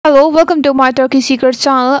Hello, welcome to my Turkish Secrets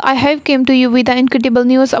channel. I have came to you with the incredible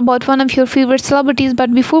news about one of your favorite celebrities.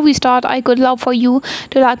 But before we start, I could love for you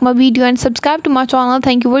to like my video and subscribe to my channel.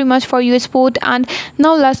 Thank you very much for your support. And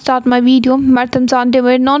now let's start my video. Mert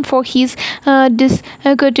Ramadan, known for his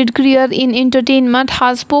discredited career in entertainment,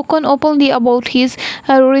 has spoken openly about his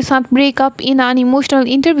recent breakup in an emotional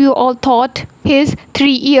interview. All thought his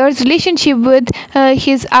 3 years relationship with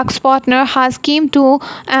his ex-partner has came to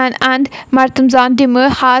an end. Mert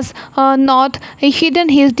Ramadan has not hidden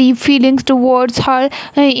his deep feelings towards her.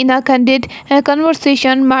 In a candid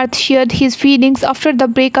conversation, Mert shared his feelings after the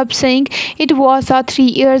breakup, saying it was a 3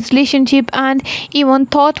 years relationship and even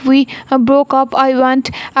thought we broke up. I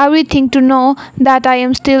want everything to know that I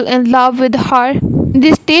am still in love with her.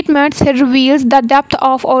 This statement reveals the depth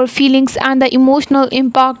of our feelings and the emotional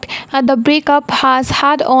impact the breakup has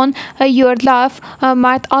had on your life.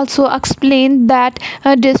 Mert also explained that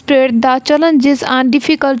despite the challenges and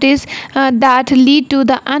difficulties that lead to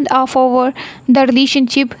the end of the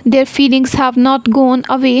relationship, their feelings have not gone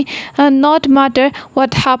away. Not matter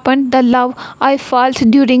what happened, the love I felt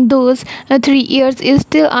during those 3 years is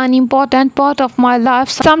still an important part of my life.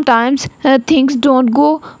 Sometimes things don't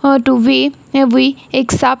go to way we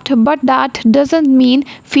accept, but that doesn't mean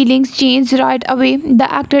feelings change right away.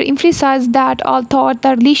 The actor emphasized that although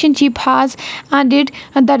the relationship has ended,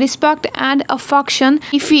 the respect and affection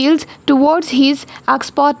he feels towards his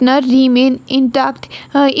ex-partner remain intact.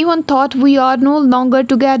 Even thought we are no longer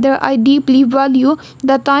together, I deeply value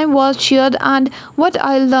the time was shared and what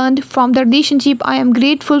I learned from the relationship. I am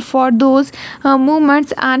grateful for those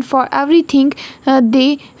moments and for everything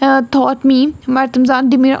they taught me. Mert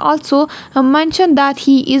Ramadan also mentioned that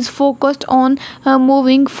he is focused on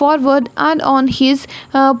moving forward and on his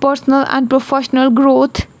personal and professional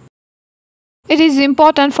growth. It is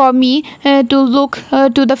important for me to look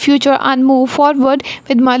to the future and move forward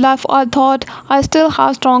with my life. Although I still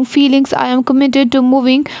have strong feelings, I am committed to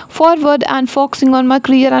moving forward and focusing on my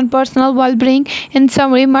career and personal well-being. In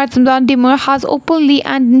summary, Mert Ramadan has openly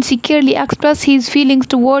and insecurely expressed his feelings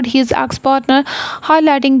toward his ex-partner,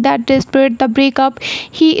 highlighting that despite the breakup,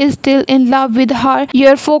 he is still in love with her.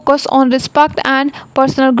 Your focus on respect and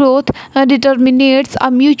personal growth determines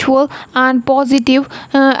a mutual and positive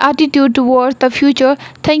attitude towards the future.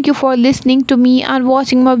 Thank you for listening to me and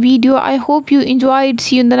watching my video. I hope you enjoyed.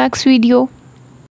 See you in the next video.